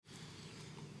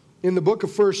in the book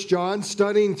of 1 John,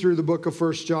 studying through the book of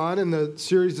 1 John, and the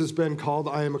series has been called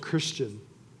I Am a Christian.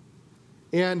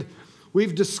 And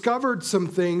we've discovered some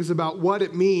things about what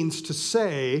it means to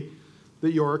say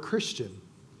that you're a Christian.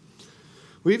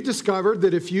 We've discovered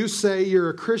that if you say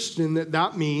you're a Christian,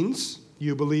 that means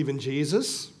you believe in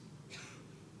Jesus,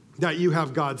 that you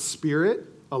have God's Spirit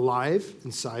alive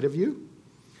inside of you,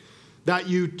 that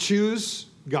you choose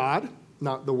God,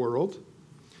 not the world,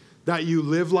 that you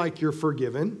live like you're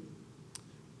forgiven,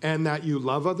 and that you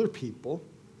love other people.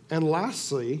 And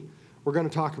lastly, we're going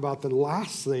to talk about the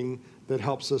last thing that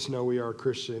helps us know we are a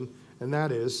Christian, and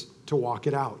that is to walk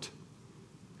it out.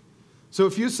 So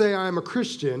if you say, I'm a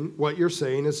Christian, what you're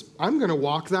saying is, I'm going to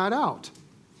walk that out.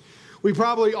 We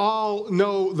probably all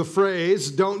know the phrase,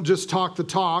 don't just talk the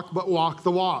talk, but walk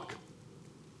the walk.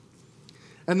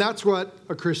 And that's what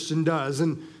a Christian does.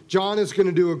 And John is going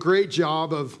to do a great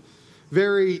job of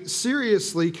very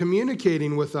seriously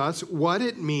communicating with us what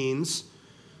it means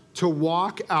to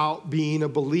walk out being a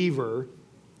believer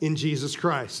in Jesus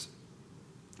Christ.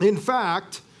 In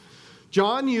fact,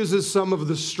 John uses some of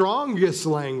the strongest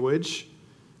language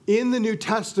in the New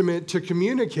Testament to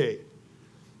communicate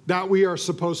that we are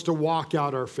supposed to walk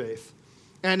out our faith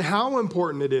and how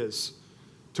important it is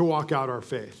to walk out our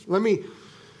faith. Let me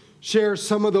share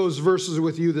some of those verses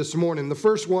with you this morning. The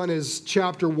first one is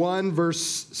chapter 1, verse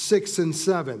 6 and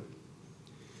 7.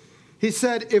 He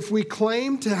said, if we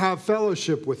claim to have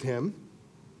fellowship with him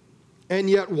and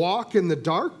yet walk in the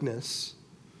darkness,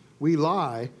 we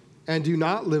lie and do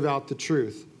not live out the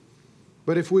truth.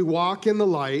 But if we walk in the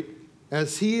light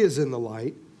as he is in the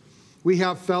light, we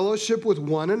have fellowship with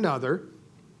one another,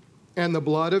 and the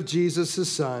blood of Jesus,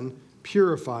 his son,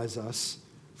 purifies us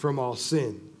from all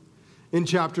sin. In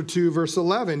chapter 2, verse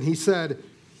 11, he said,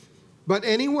 but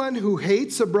anyone who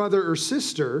hates a brother or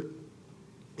sister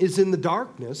is in the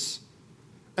darkness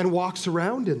and walks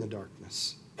around in the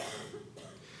darkness.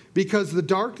 Because the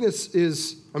darkness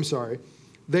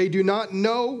they do not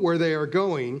know where they are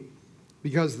going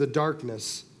because the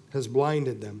darkness has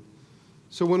blinded them.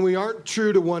 So when we aren't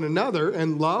true to one another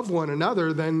and love one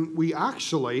another, then we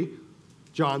actually,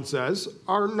 John says,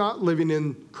 are not living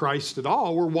in Christ at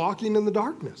all. We're walking in the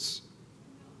darkness.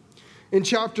 In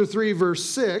chapter 3, verse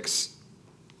 6,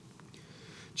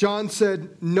 John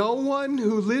said, no one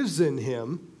who lives in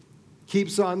him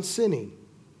keeps on sinning.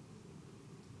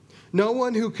 No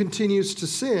one who continues to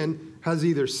sin has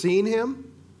either seen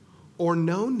him or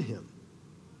known him.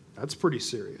 That's pretty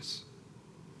serious.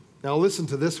 Now listen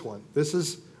to this one. This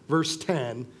is verse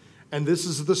 10, and this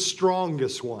is the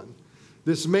strongest one.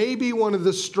 This may be one of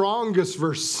the strongest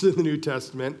verses in the New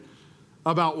Testament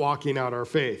about walking out our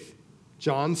faith.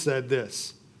 John said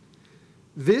this,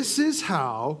 this is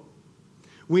how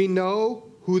we know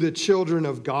who the children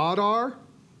of God are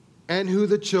and who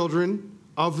the children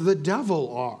of the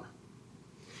devil are.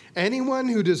 Anyone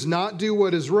who does not do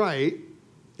what is right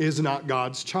is not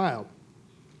God's child,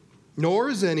 nor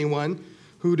is anyone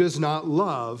who does not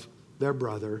love their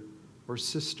brother or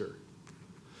sister.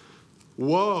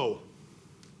 Whoa.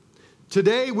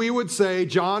 Today we would say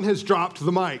John has dropped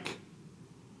the mic,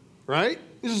 right?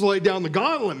 He just laid down the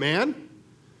gauntlet, man.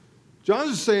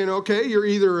 John's just saying, okay, you're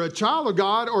either a child of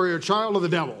God or you're a child of the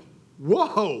devil.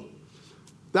 Whoa.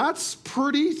 That's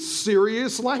pretty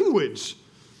serious language.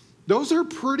 Those are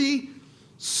pretty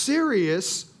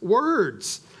serious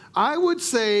words. I would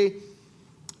say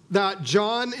that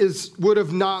John would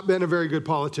have not been a very good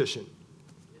politician.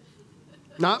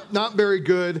 Not very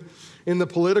good in the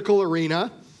political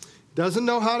arena. Doesn't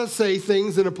know how to say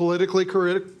things in a politically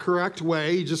correct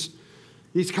way.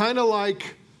 He's kind of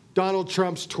like Donald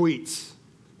Trump's tweets,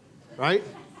 right?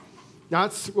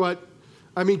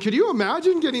 Could you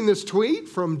imagine getting this tweet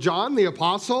from John the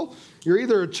Apostle? You're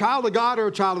either a child of God or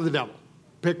a child of the devil.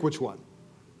 Pick which one.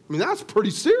 That's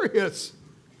pretty serious.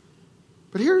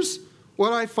 But here's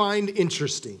what I find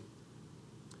interesting.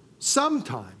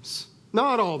 Sometimes,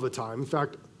 not all the time, in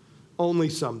fact, only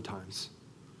sometimes,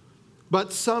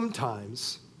 but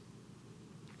sometimes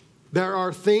there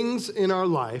are things in our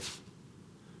life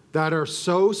that are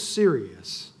so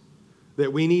serious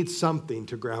that we need something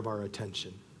to grab our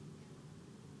attention.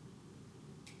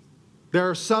 There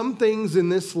are some things in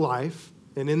this life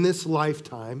and in this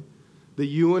lifetime that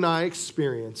you and I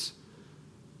experience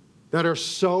that are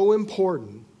so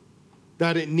important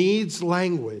that it needs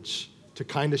language to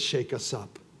kind of shake us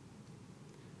up.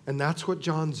 And that's what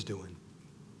John's doing.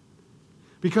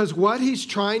 Because what he's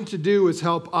trying to do is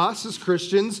help us as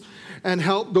Christians and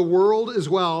help the world as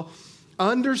well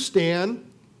understand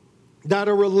that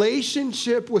a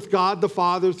relationship with God the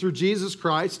Father through Jesus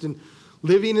Christ and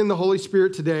living in the Holy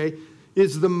Spirit today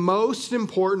is the most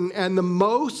important and the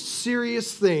most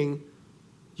serious thing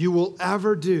you will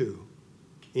ever do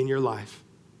in your life.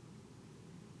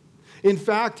 In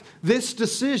fact, this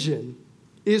decision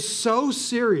is so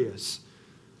serious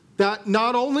that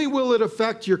not only will it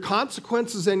affect your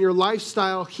consequences and your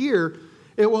lifestyle here,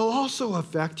 it will also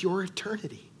affect your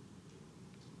eternity.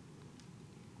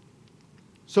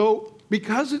 So,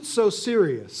 because it's so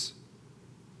serious,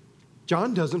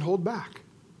 John doesn't hold back.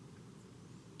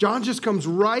 John just comes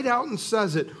right out and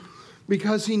says it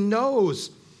because he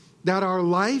knows that our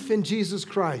life in Jesus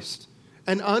Christ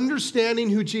and understanding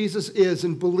who Jesus is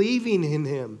and believing in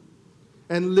him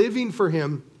and living for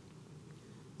him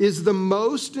is the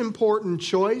most important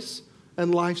choice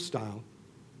and lifestyle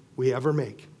we ever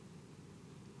make.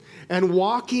 And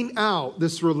walking out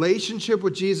this relationship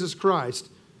with Jesus Christ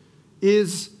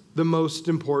is the most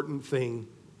important thing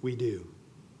we do.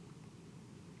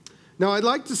 Now, I'd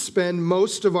like to spend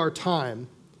most of our time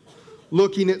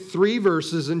looking at 3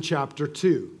 verses in chapter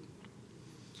 2.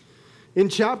 In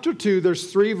chapter 2,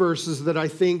 there's 3 verses that I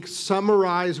think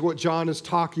summarize what John is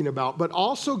talking about, but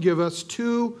also give us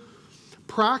 2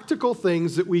 practical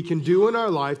things that we can do in our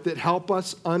life that help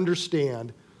us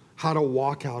understand how to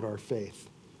walk out our faith.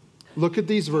 Look at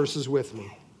these verses with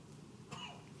me.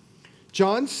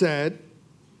 John said,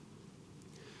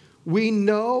 "We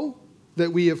know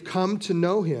that we have come to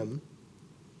know him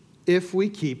if we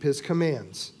keep his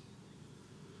commands.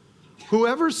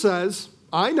 Whoever says,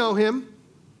 'I know him,'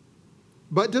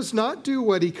 but does not do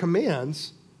what he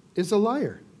commands is a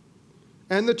liar,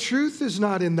 and the truth is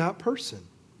not in that person.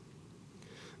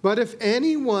 But if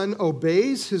anyone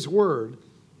obeys his word,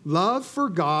 love for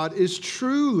God is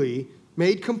truly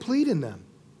made complete in them.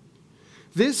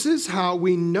 This is how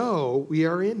we know we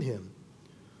are in him.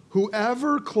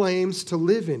 Whoever claims to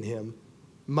live in him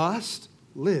must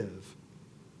live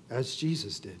as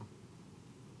Jesus did."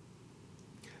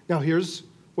 Now here's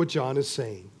what John is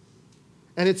saying.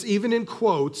 And it's even in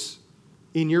quotes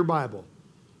in your Bible.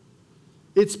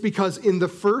 It's because in the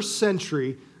first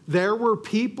century, there were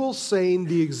people saying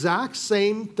the exact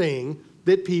same thing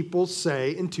that people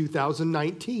say in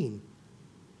 2019.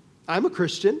 I'm a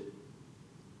Christian.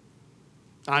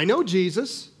 I know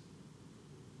Jesus.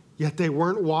 Yet they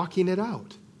weren't walking it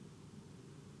out.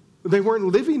 They weren't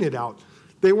living it out.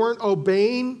 They weren't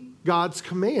obeying God's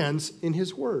commands in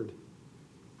his word.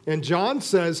 And John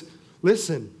says,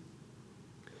 listen,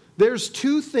 there's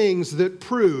 2 things that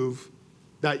prove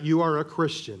that you are a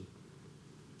Christian.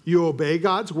 You obey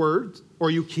God's word, or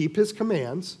you keep his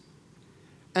commands,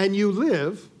 and you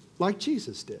live like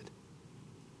Jesus did.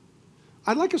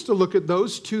 I'd like us to look at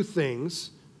those 2 things,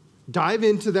 dive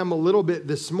into them a little bit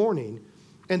this morning,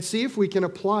 and see if we can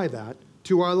apply that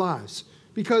to our lives.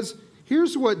 Because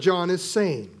here's what John is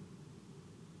saying.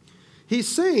 He's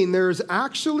saying there is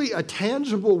actually a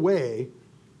tangible way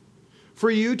for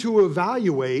you to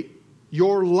evaluate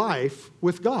your life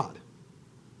with God.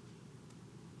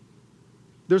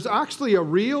 There's actually a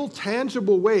real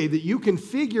tangible way that you can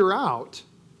figure out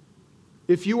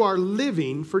if you are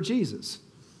living for Jesus.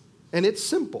 And it's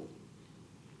simple.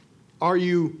 Are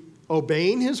you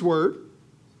obeying his word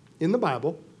in the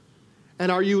Bible? And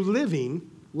are you living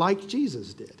like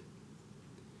Jesus did?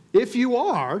 If you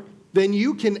are, then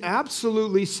you can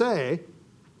absolutely say,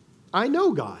 I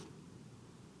know God.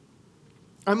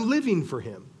 I'm living for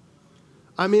him.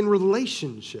 I'm in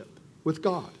relationship with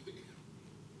God.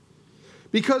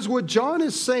 Because what John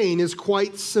is saying is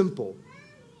quite simple.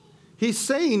 He's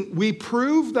saying we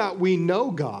prove that we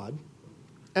know God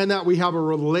and that we have a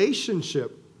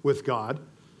relationship with God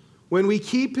when we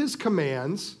keep his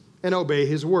commands and obey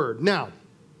his word. Now,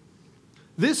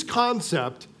 this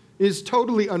concept is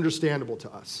totally understandable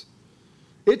to us.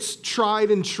 It's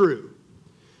tried and true.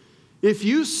 If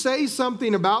you say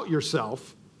something about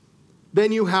yourself,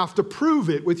 then you have to prove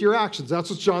it with your actions. That's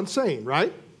what John's saying,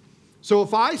 right? So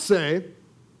if I say,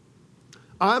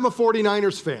 I'm a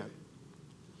 49ers fan,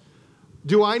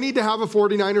 do I need to have a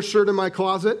 49ers shirt in my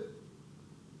closet?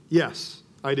 Yes,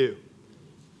 I do.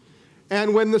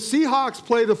 And when the Seahawks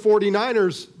play the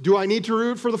 49ers, do I need to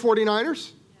root for the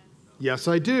 49ers? Yes,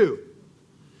 I do.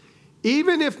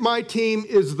 Even if my team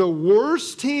is the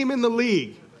worst team in the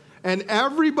league and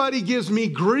everybody gives me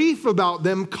grief about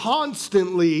them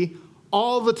constantly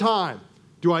all the time,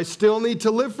 do I still need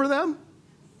to live for them?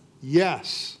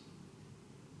 Yes.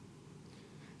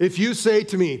 If you say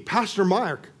to me, Pastor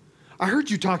Mark, I heard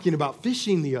you talking about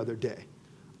fishing the other day.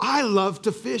 I love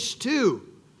to fish too.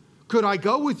 Could I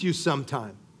go with you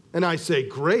sometime? And I say,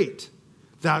 great,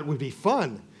 that would be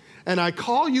fun. And I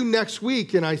call you next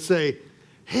week and I say,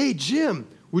 hey, Jim,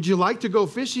 would you like to go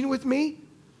fishing with me?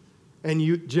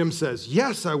 And Jim says,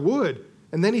 yes, I would.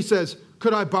 And then he says,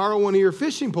 could I borrow one of your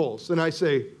fishing poles? And I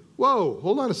say, whoa,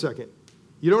 hold on a second.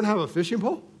 You don't have a fishing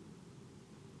pole?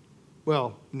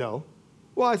 Well, no.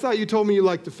 Well, I thought you told me you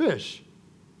like to fish.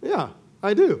 Yeah,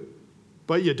 I do.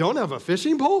 But you don't have a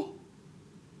fishing pole?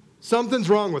 Something's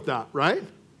wrong with that, right?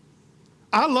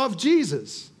 I love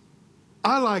Jesus.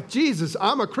 I like Jesus.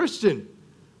 I'm a Christian.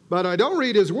 But I don't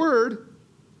read his word,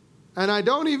 and I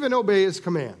don't even obey his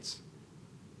commands.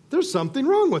 There's something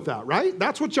wrong with that, right?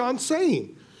 That's what John's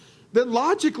saying. That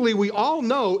logically we all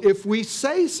know if we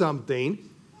say something,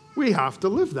 we have to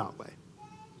live that way.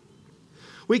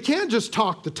 We can't just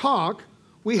talk the talk.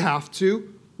 We have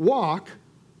to walk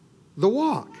the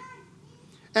walk.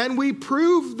 And we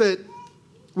prove that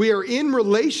we are in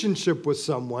relationship with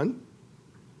someone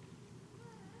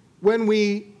when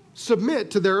we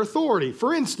submit to their authority.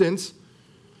 For instance,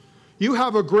 you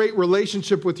have a great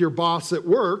relationship with your boss at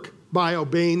work by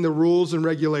obeying the rules and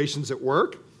regulations at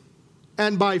work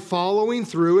and by following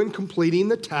through and completing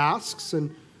the tasks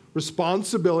and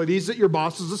responsibilities that your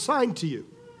boss has assigned to you.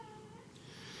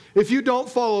 If you don't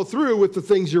follow through with the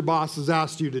things your boss has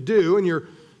asked you to do and you're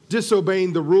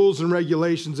disobeying the rules and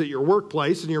regulations at your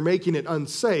workplace and you're making it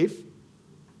unsafe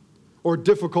or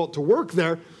difficult to work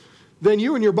there, then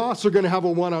you and your boss are going to have a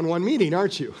one-on-one meeting,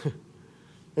 aren't you?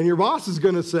 And your boss is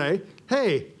going to say,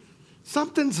 hey,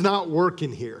 something's not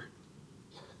working here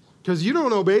because you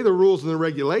don't obey the rules and the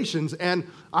regulations, and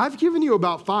I've given you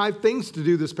about 5 things to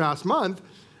do this past month,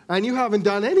 and you haven't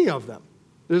done any of them.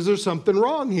 Is there something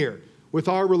wrong here with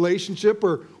our relationship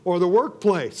or the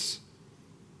workplace?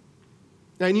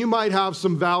 And you might have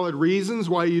some valid reasons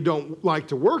why you don't like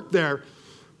to work there,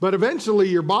 but eventually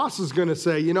your boss is going to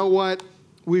say, you know what,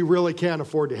 we really can't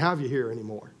afford to have you here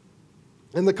anymore.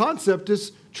 And the concept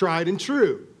is tried and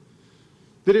true,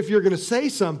 that if you're going to say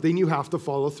something, you have to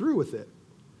follow through with it.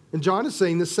 And John is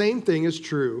saying the same thing is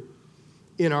true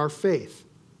in our faith.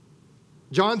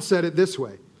 John said it this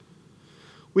way: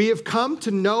 we have come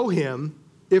to know him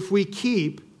if we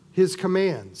keep his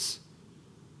commands.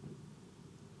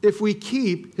 If we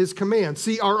keep his commands.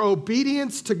 See, our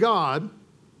obedience to God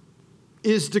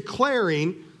is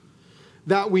declaring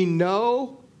that we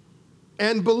know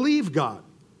and believe God.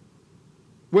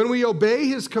 When we obey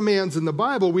his commands in the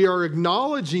Bible, we are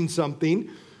acknowledging something.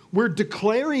 We're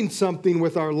declaring something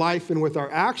with our life and with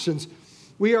our actions.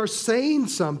 We are saying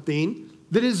something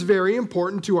that is very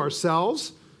important to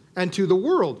ourselves and to the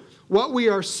world. What we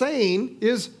are saying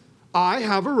is, I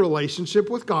have a relationship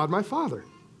with God, my Father.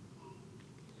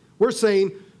 We're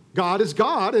saying, God is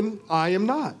God and I am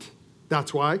not.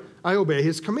 That's why I obey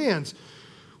his commands.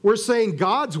 We're saying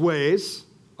God's ways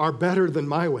are better than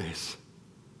my ways.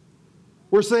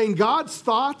 We're saying God's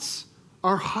thoughts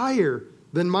are higher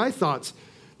than my thoughts,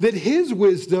 that his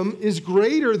wisdom is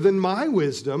greater than my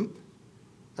wisdom,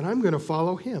 and I'm going to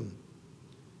follow him.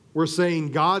 We're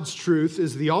saying God's truth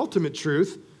is the ultimate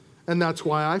truth, and that's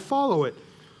why I follow it.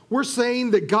 We're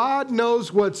saying that God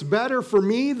knows what's better for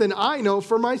me than I know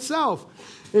for myself.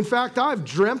 In fact, I've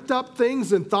dreamt up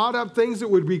things and thought up things that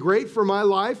would be great for my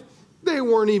life. They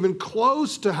weren't even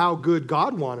close to how good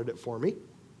God wanted it for me.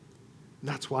 And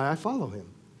that's why I follow him.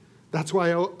 That's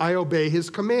why I obey his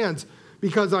commands.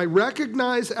 Because I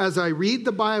recognize as I read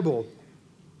the Bible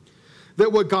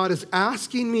that what God is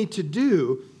asking me to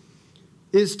do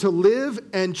is to live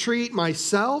and treat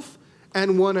myself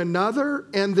and one another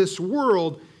and this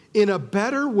world in a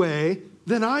better way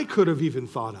than I could have even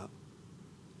thought of.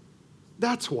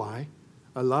 That's why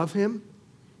I love him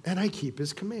and I keep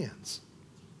his commands.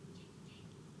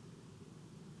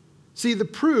 See, the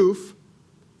proof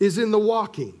is in the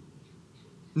walking,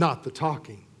 not the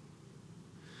talking.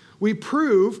 We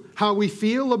prove how we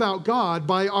feel about God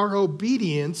by our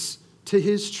obedience to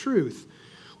his truth.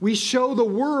 We show the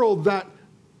world that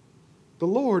the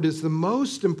Lord is the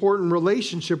most important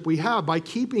relationship we have by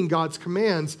keeping God's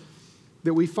commands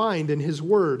that we find in his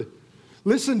word.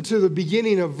 Listen to the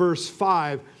beginning of verse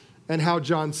 5 and how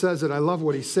John says it. I love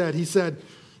what he said. He said,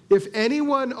 if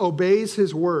anyone obeys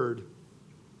his word,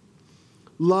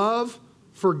 love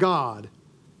for God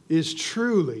is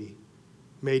truly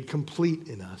made complete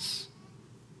in us.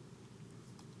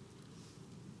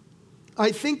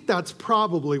 I think that's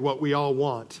probably what we all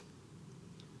want.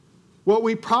 What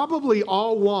we probably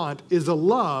all want is a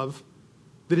love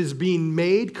that is being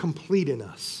made complete in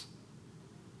us.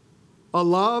 A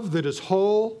love that is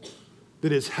whole,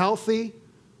 that is healthy,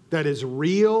 that is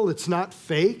real, it's not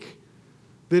fake,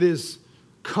 that is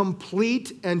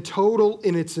complete and total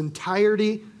in its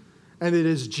entirety, and it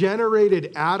is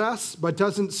generated at us but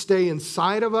doesn't stay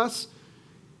inside of us.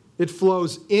 It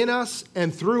flows in us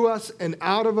and through us and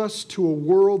out of us to a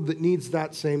world that needs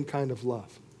that same kind of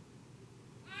love.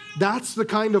 That's the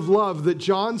kind of love that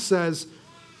John says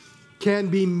can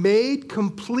be made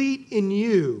complete in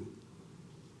you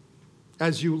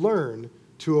as you learn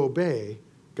to obey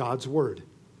God's word.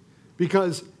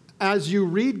 Because as you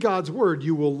read God's word,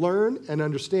 you will learn and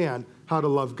understand how to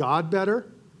love God better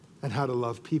and how to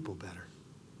love people better.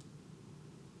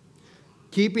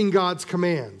 Keeping God's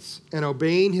commands and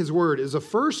obeying his word is a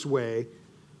first way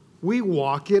we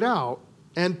walk it out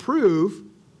and prove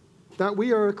that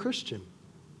we are a Christian.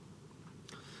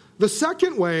 The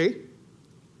second way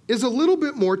is a little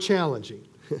bit more challenging,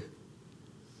 a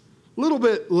little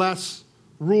bit less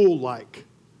rule-like.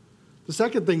 The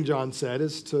second thing John said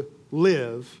is to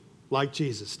live like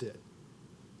Jesus did.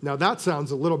 Now that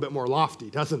sounds a little bit more lofty,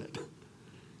 doesn't it?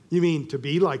 You mean to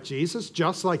be like Jesus,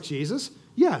 just like Jesus?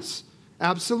 Yes,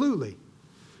 absolutely.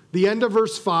 The end of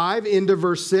verse 5 into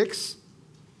verse 6,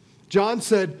 John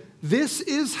said, this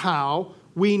is how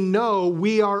we know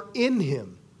we are in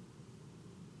him.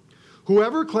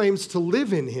 Whoever claims to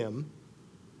live in him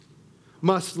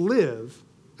must live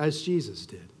as Jesus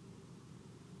did.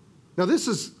 Now, this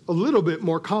is a little bit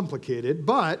more complicated,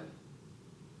 but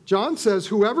John says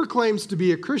whoever claims to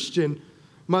be a Christian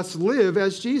must live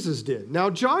as Jesus did. Now,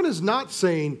 John is not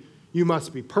saying you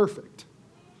must be perfect.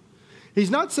 He's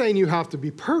not saying you have to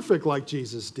be perfect like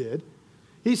Jesus did.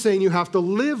 He's saying you have to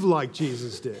live like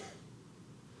Jesus did.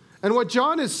 And what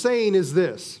John is saying is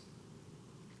this.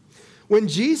 When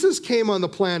Jesus came on the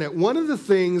planet, one of the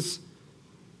things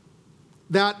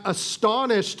that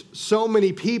astonished so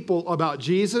many people about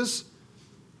Jesus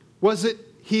was that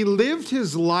he lived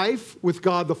his life with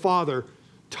God the Father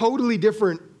totally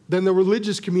different than the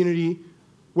religious community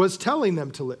was telling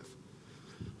them to live.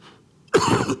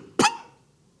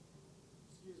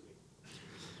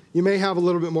 You may have a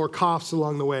little bit more coughs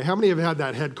along the way. How many have had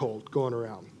that head cold going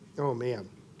around? Oh, man.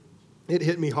 It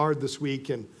hit me hard this week,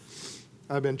 and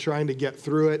I've been trying to get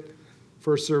through it.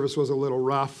 First service was a little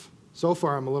rough. So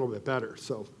far, I'm a little bit better,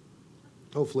 so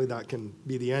hopefully that can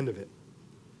be the end of it.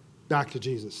 Back to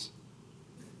Jesus.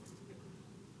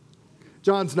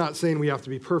 John's not saying we have to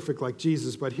be perfect like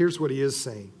Jesus, but here's what he is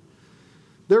saying.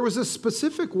 There was a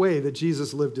specific way that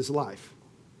Jesus lived his life.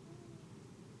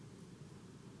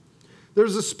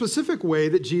 There's a specific way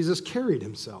that Jesus carried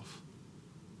himself.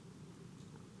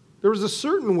 There was a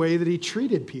certain way that he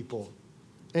treated people,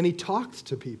 and he talked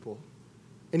to people,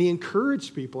 and he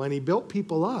encouraged people, and he built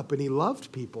people up, and he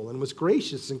loved people, and was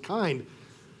gracious and kind.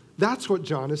 That's what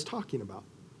John is talking about.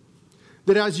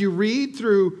 That as you read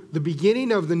through the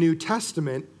beginning of the New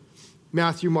Testament,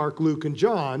 Matthew, Mark, Luke, and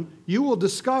John, you will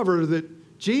discover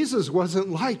that Jesus wasn't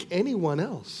like anyone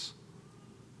else.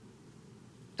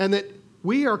 And that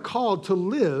we are called to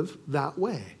live that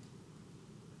way.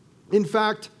 In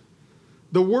fact,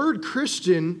 the word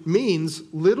Christian means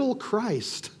little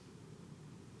Christ.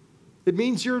 It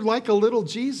means you're like a little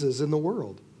Jesus in the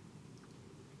world.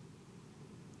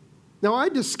 Now, I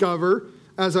discover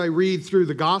as I read through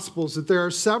the Gospels that there are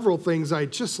several things I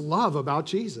just love about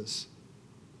Jesus.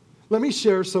 Let me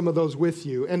share some of those with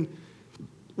you. And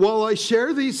while I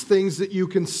share these things that you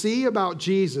can see about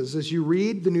Jesus as you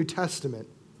read the New Testament,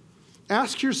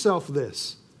 ask yourself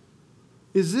this: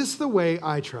 is this the way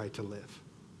I try to live?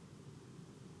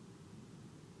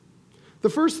 The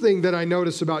first thing that I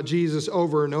notice about Jesus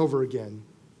over and over again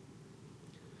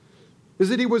is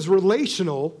that he was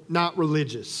relational, not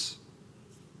religious.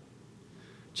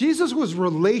 Jesus was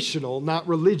relational, not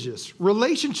religious.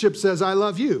 Relationship says, I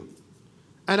love you,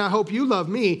 and I hope you love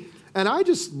me, and I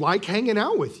just like hanging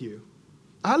out with you.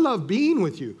 I love being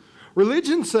with you.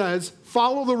 Religion says,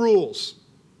 follow the rules.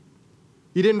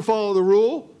 You didn't follow the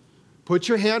rule? Put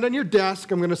your hand on your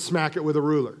desk, I'm going to smack it with a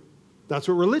ruler. That's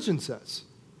what religion says.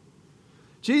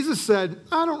 Jesus said,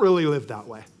 I don't really live that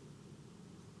way.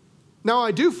 Now,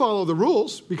 I do follow the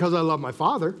rules because I love my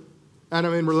Father, and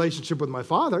I'm in relationship with my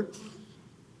Father.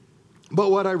 But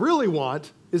what I really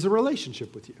want is a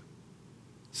relationship with you,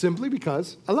 simply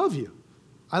because I love you.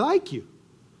 I like you,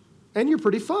 and you're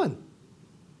pretty fun.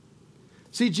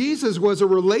 See, Jesus was a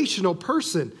relational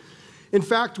person. In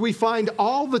fact, we find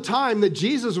all the time that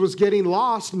Jesus was getting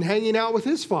lost and hanging out with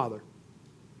his Father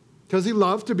because he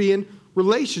loved to be in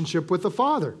relationship with the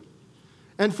Father.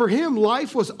 And for him,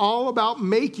 life was all about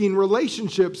making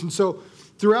relationships. And so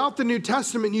throughout the New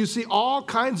Testament, you see all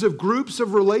kinds of groups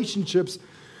of relationships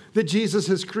that Jesus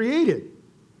has created.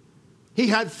 He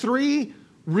had 3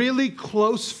 really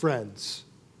close friends.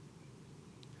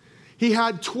 He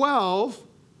had 12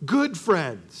 good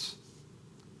friends.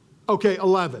 Okay,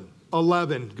 11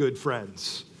 good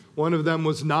friends. One of them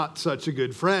was not such a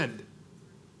good friend,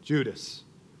 Judas.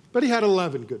 But he had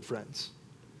 11 good friends.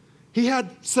 He had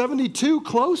 72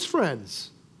 close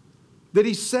friends that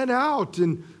he sent out,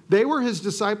 and they were his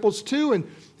disciples too. And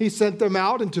he sent them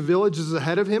out into villages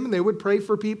ahead of him, and they would pray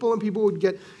for people, and people would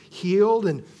get healed,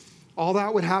 and all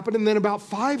that would happen. And then about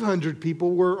 500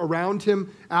 people were around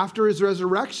him after his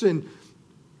resurrection.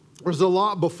 There was a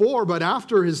lot before, but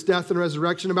after his death and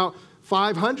resurrection, about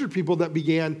 500 people that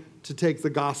began to take the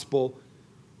gospel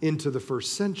into the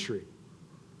first century.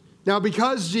 Now,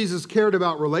 because Jesus cared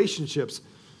about relationships,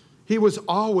 he was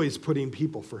always putting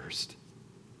people first.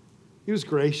 He was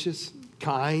gracious,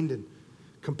 kind, and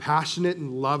compassionate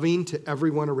and loving to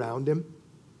everyone around him.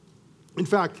 In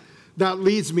fact, that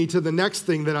leads me to the next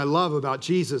thing that I love about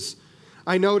Jesus.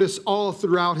 I notice all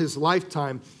throughout his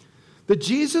lifetime that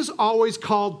Jesus always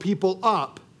called people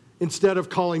up instead of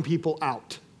calling people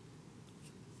out.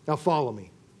 Now follow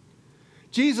me.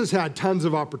 Jesus had tons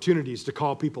of opportunities to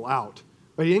call people out,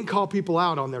 but he didn't call people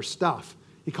out on their stuff.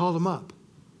 He called them up.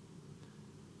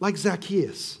 Like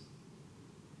Zacchaeus.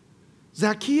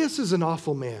 Zacchaeus is an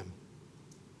awful man.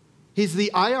 He's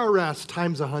the IRS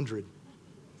times 100.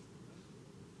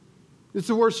 It's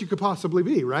the worst you could possibly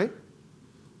be, right?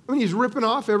 I mean, he's ripping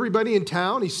off everybody in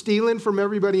town. He's stealing from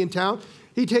everybody in town.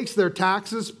 He takes their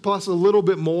taxes plus a little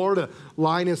bit more to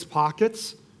line his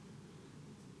pockets.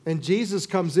 And Jesus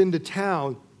comes into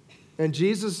town, and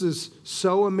Jesus is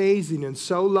so amazing and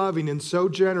so loving and so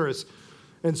generous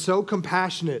and so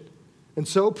compassionate and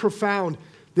so profound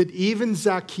that even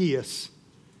Zacchaeus,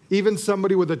 even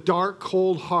somebody with a dark,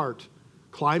 cold heart,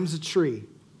 climbs a tree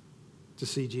to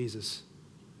see Jesus.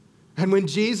 And when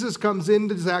Jesus comes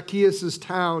into Zacchaeus'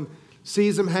 town,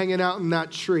 sees him hanging out in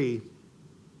that tree,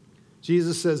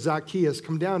 Jesus says, Zacchaeus,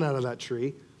 come down out of that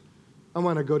tree. I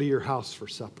want to go to your house for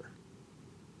supper.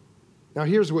 Now,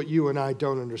 here's what you and I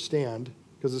don't understand,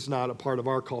 because it's not a part of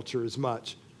our culture as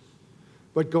much.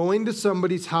 But going to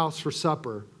somebody's house for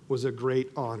supper was a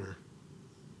great honor.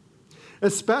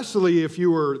 Especially if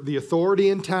you were the authority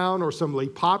in town or somebody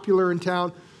popular in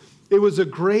town. It was a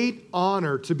great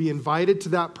honor to be invited to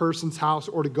that person's house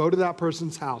or to go to that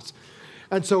person's house.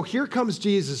 And so here comes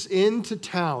Jesus into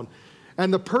town.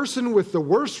 And the person with the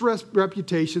worst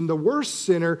reputation, the worst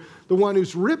sinner, the one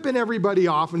who's ripping everybody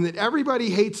off and that everybody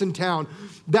hates in town,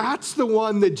 that's the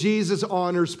one that Jesus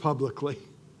honors publicly.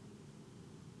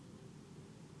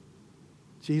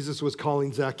 Jesus was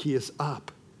calling Zacchaeus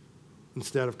up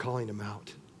instead of calling him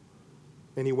out.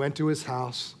 And he went to his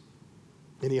house,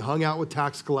 and he hung out with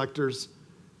tax collectors,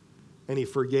 and he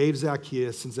forgave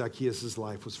Zacchaeus, and Zacchaeus'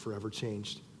 life was forever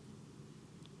changed.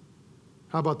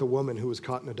 How about the woman who was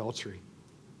caught in adultery?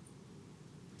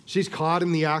 She's caught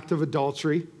in the act of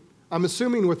adultery. I'm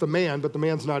assuming with a man, but the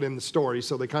man's not in the story,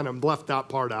 so they kind of left that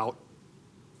part out.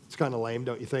 It's kind of lame,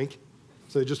 don't you think?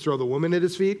 So they just throw the woman at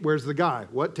his feet. Where's the guy?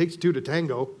 What? Takes two to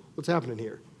tango. What's happening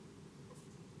here?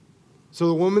 So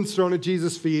the woman's thrown at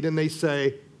Jesus' feet, and they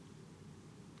say,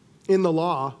 in the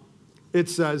law, it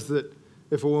says that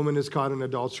if a woman is caught in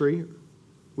adultery,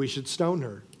 we should stone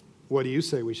her. What do you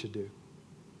say we should do?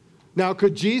 Now,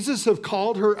 could Jesus have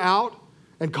called her out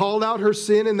and called out her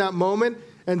sin in that moment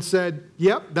and said,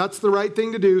 yep, that's the right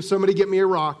thing to do. Somebody get me a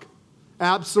rock.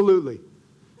 Absolutely.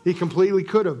 He completely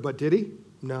could have, but did he?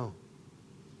 No.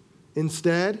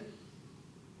 Instead,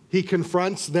 he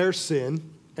confronts their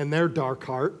sin and their dark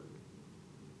heart.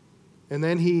 And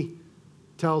then he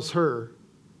tells her,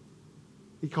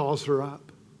 he calls her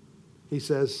up. He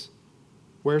says,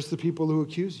 where's the people who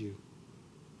accuse you?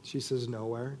 She says,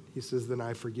 nowhere. He says, then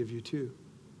I forgive you too.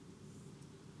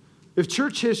 If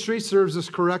church history serves us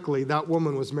correctly, that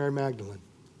woman was Mary Magdalene.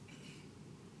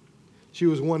 She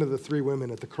was one of the three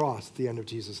women at the cross at the end of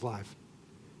Jesus' life.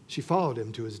 She followed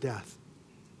him to his death.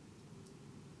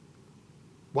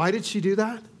 Why did she do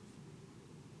that?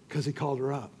 Because he called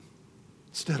her up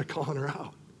instead of calling her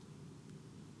out.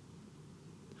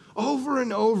 Over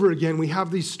and over again, we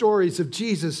have these stories of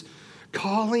Jesus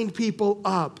calling people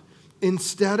up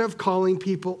instead of calling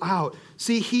people out.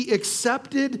 See, he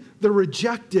accepted the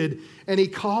rejected and he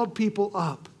called people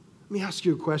up. Let me ask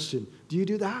you a question. Do you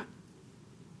do that?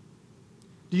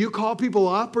 Do you call people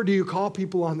up or do you call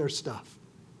people on their stuff?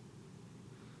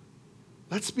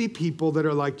 Let's be people that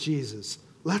are like Jesus.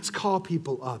 Let's call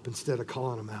people up instead of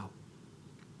calling them out.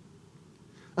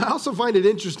 I also find it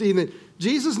interesting that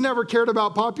Jesus never cared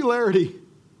about popularity.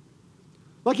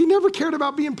 Like he never cared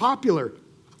about being popular.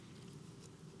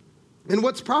 And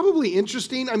what's probably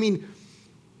interesting, I mean,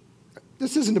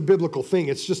 this isn't a biblical thing.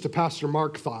 It's just a Pastor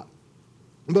Mark thought.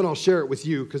 But I'll share it with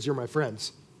you because you're my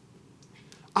friends.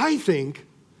 I think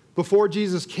before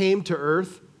Jesus came to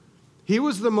earth, He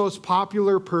was the most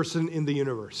popular person in the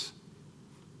universe.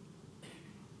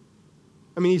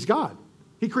 I mean, he's God.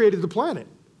 He created the planet.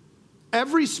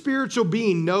 Every spiritual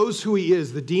being knows who he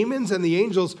is. The demons and the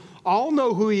angels all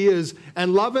know who he is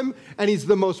and love him, and he's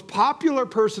the most popular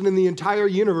person in the entire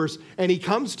universe, and he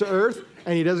comes to earth,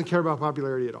 and he doesn't care about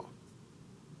popularity at all.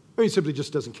 I mean, he simply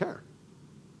just doesn't care.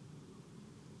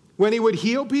 When he would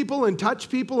heal people and touch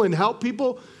people and help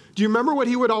people, do you remember what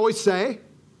he would always say?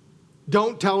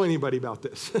 Don't tell anybody about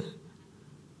this.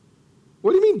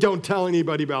 What do you mean, don't tell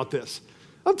anybody about this?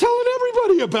 I'm telling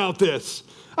everybody about this.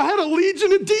 I had a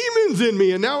legion of demons in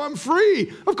me, and now I'm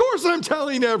free. Of course I'm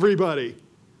telling everybody.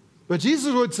 But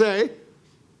Jesus would say,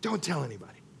 don't tell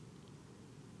anybody.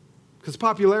 Because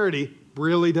popularity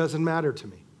really doesn't matter to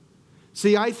me.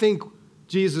 See, I think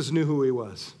Jesus knew who he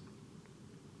was.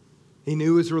 He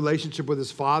knew his relationship with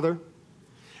his Father,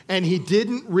 and he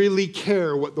didn't really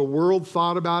care what the world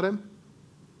thought about him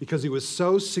because he was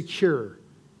so secure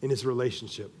in his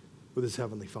relationship with his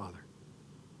Heavenly Father.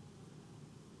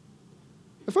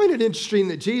 I find it interesting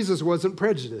that Jesus wasn't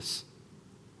prejudiced.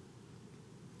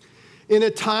 In a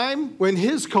time when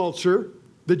his culture,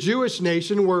 the Jewish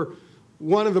nation, were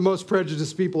one of the most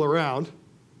prejudiced people around,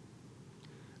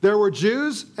 there were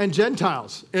Jews and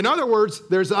Gentiles. In other words,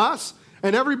 there's us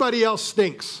and everybody else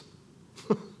stinks.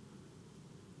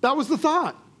 That was the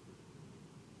thought.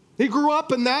 He grew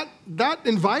up in that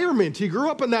environment. He grew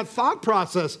up in that thought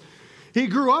process. He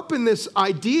grew up in this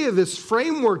idea, this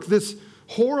framework, this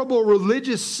horrible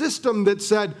religious system that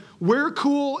said, we're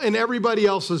cool and everybody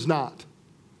else is not.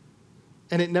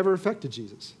 And it never affected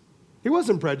Jesus. He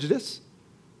wasn't prejudiced.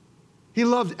 He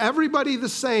loved everybody the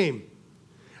same.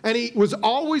 And he was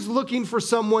always looking for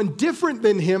someone different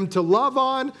than him to love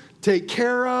on, take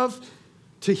care of,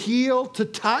 to heal, to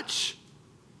touch.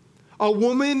 A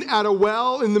woman at a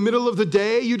well in the middle of the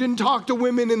day, you didn't talk to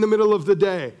women in the middle of the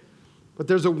day. But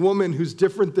there's a woman who's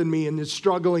different than me and is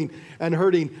struggling and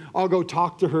hurting. I'll go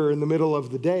talk to her in the middle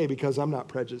of the day because I'm not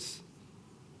prejudiced.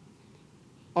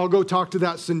 I'll go talk to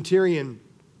that centurion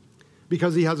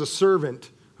because he has a servant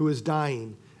who is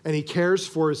dying and he cares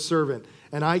for his servant,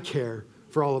 and I care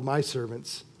for all of my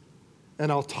servants.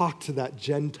 And I'll talk to that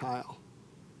Gentile.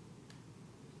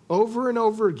 Over and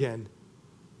over again,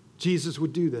 Jesus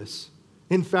would do this.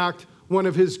 In fact, one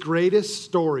of his greatest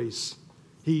stories,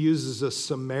 he uses a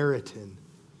Samaritan,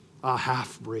 a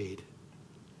half-breed,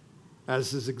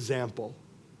 as his example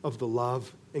of the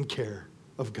love and care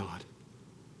of God.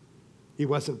 He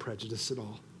wasn't prejudiced at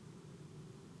all.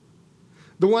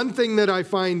 The one thing that I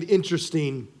find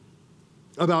interesting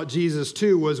about Jesus,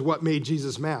 too, was what made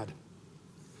Jesus mad.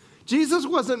 Jesus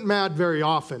wasn't mad very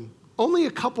often, only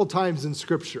a couple times in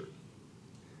Scripture.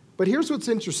 But here's what's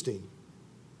interesting.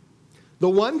 The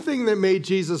one thing that made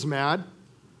Jesus mad,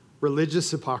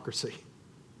 religious hypocrisy.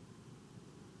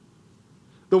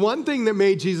 The one thing that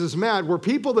made Jesus mad were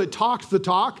people that talked the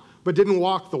talk but didn't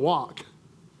walk the walk.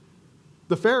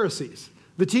 The Pharisees,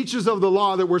 the teachers of the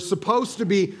law that were supposed to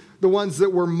be the ones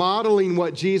that were modeling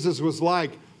what Jesus was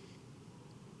like,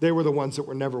 they were the ones that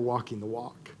were never walking the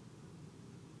walk.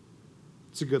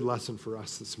 It's a good lesson for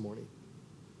us this morning.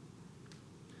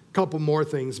 A couple more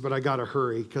things, but I got to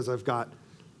hurry because I've got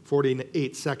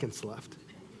 48 seconds left.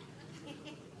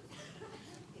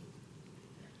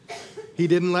 He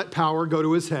didn't let power go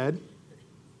to his head.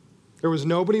 There was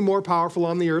nobody more powerful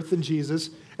on the earth than Jesus,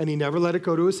 and he never let it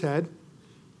go to his head.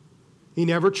 He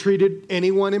never treated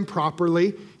anyone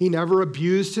improperly. He never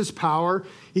abused his power.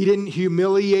 He didn't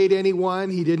humiliate anyone.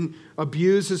 He didn't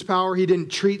abuse his power. He didn't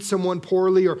treat someone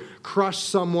poorly or crush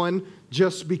someone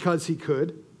just because he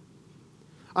could.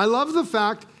 I love the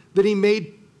fact that he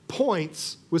made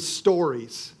points with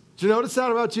stories. Did you notice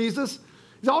that about Jesus?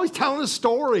 He's always telling a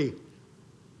story.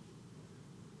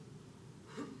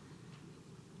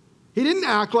 He didn't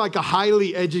act like a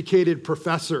highly educated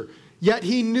professor, yet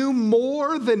he knew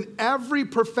more than every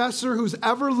professor who's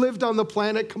ever lived on the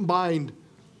planet combined.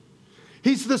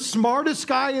 He's the smartest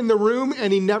guy in the room,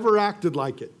 and he never acted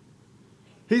like it.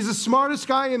 He's the smartest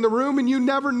guy in the room, and you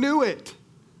never knew it.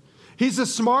 He's the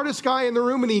smartest guy in the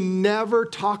room, and he never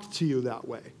talked to you that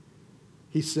way.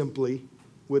 He simply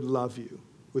would love you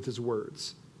with his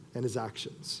words and his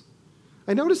actions.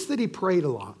 I noticed that he prayed a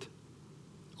lot.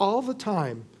 All the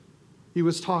time, he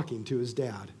was talking to his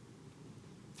dad,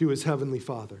 to his heavenly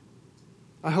Father.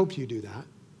 I hope you do that.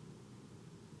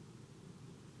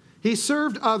 He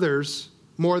served others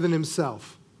more than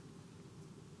himself.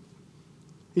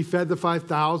 He fed the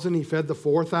 5,000. He fed the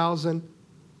 4,000.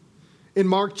 In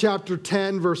Mark chapter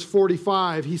 10, verse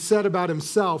 45, he said about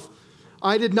himself,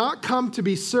 I did not come to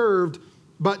be served,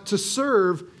 but to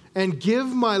serve and give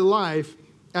my life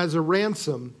as a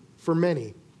ransom for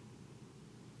many.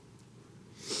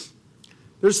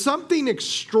 There's something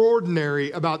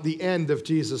extraordinary about the end of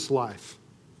Jesus' life.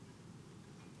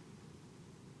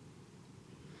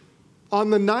 On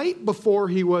the night before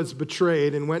he was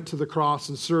betrayed and went to the cross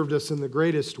and served us in the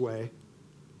greatest way,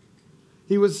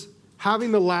 he was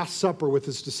having the Last Supper with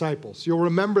his disciples. You'll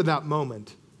remember that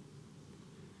moment.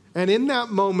 And in that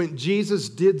moment, Jesus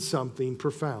did something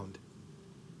profound.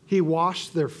 He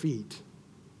washed their feet.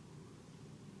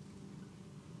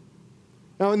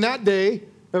 Now, in that day,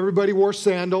 everybody wore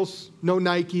sandals, no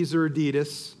Nikes or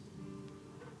Adidas.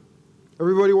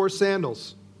 Everybody wore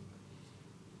sandals.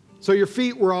 So your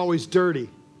feet were always dirty.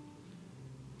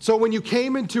 So when you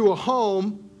came into a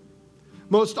home,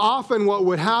 most often what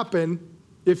would happen,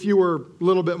 if you were a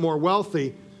little bit more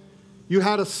wealthy, you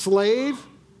had a slave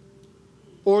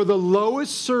or the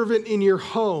lowest servant in your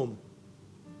home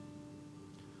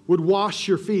would wash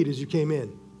your feet as you came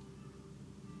in,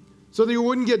 so that you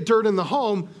wouldn't get dirt in the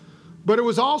home, but it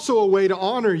was also a way to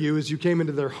honor you as you came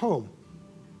into their home.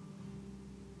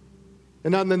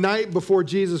 And on the night before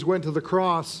Jesus went to the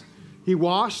cross, he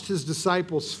washed his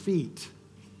disciples' feet.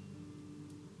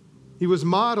 He was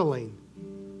modeling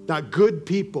that good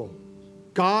people,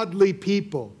 godly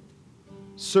people,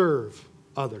 serve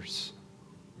others.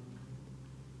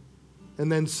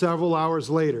 And then several hours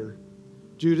later,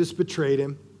 Judas betrayed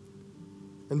him,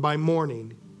 and by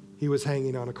morning, he was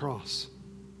hanging on a cross.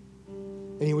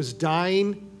 And he was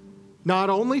dying not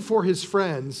only for his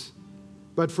friends,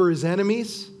 but for his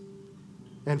enemies,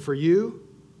 and for you,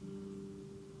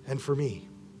 and for me.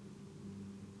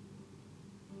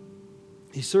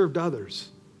 He served others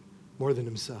more than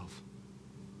himself.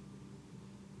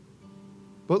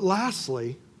 But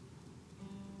lastly,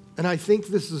 and I think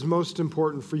this is most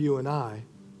important for you and I,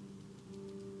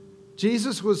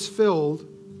 Jesus was filled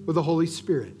with the Holy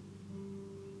Spirit.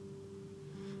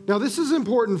 Now, this is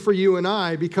important for you and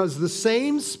I because the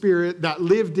same Spirit that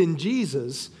lived in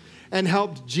Jesus and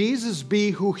helped Jesus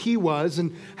be who he was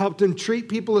and helped him treat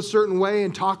people a certain way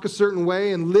and talk a certain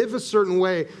way and live a certain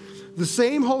way, the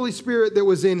same Holy Spirit that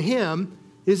was in him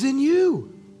is in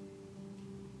you.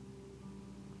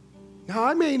 Now,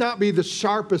 I may not be the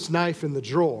sharpest knife in the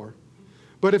drawer,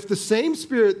 but if the same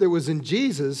Spirit that was in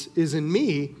Jesus is in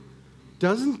me,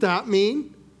 doesn't that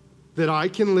mean that I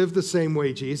can live the same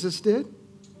way Jesus did?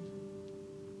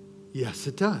 Yes,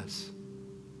 it does.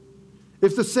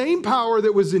 If the same power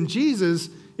that was in Jesus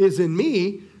is in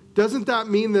me, doesn't that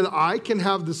mean that I can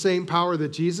have the same power that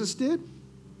Jesus did?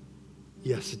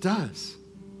 Yes, it does.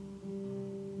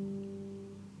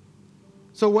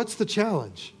 So what's the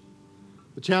challenge?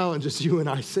 The challenge is you and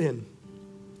I sin.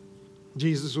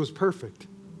 Jesus was perfect.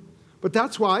 But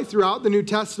that's why throughout the New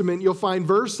Testament, you'll find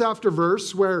verse after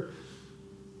verse where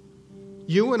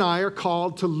you and I are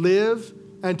called to live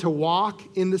and to walk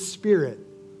in the Spirit.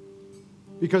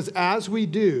 Because as we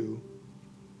do,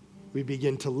 we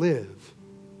begin to live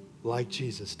like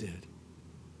Jesus did.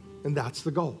 And that's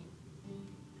the goal.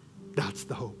 That's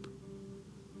the hope.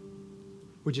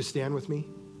 Would you stand with me?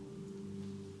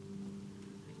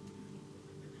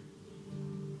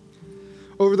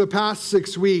 Over the past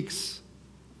 6 weeks,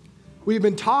 we've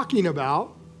been talking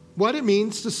about what it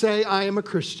means to say, I am a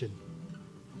Christian.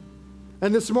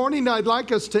 And this morning, I'd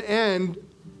like us to end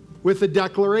with a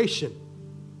declaration,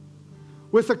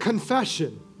 with a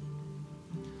confession,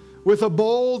 with a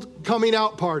bold coming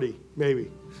out party,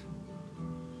 maybe.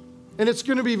 And it's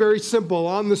going to be very simple.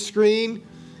 On the screen,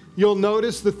 you'll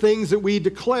notice the things that we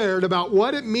declared about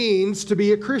what it means to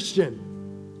be a Christian.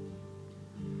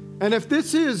 And if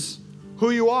this is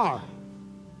who you are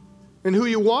and who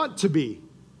you want to be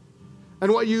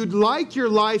and what you'd like your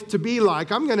life to be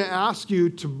like, I'm going to ask you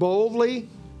to boldly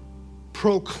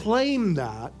proclaim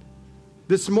that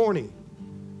this morning.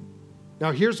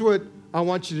 Now, here's what I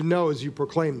want you to know as you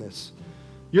proclaim this.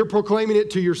 You're proclaiming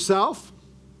it to yourself.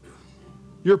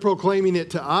 You're proclaiming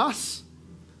it to us.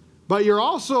 But you're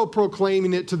also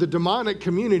proclaiming it to the demonic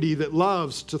community that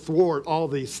loves to thwart all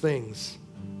these things.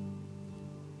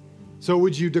 So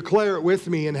would you declare it with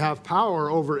me and have power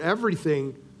over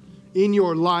everything in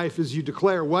your life as you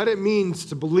declare what it means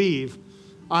to believe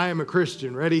I am a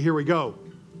Christian? Ready? Here we go.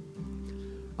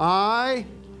 I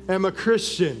am a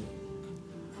Christian.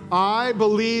 I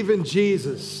believe in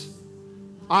Jesus.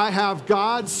 I have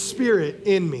God's Spirit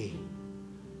in me.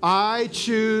 I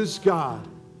choose God.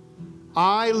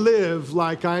 I live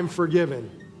like I'm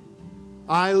forgiven.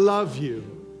 I love you.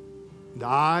 And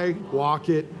I walk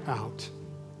it out.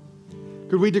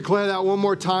 Could we declare that one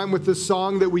more time with this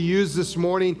song that we used this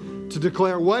morning to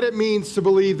declare what it means to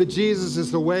believe that Jesus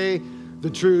is the way, the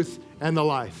truth, and the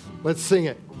life? Let's sing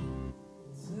it.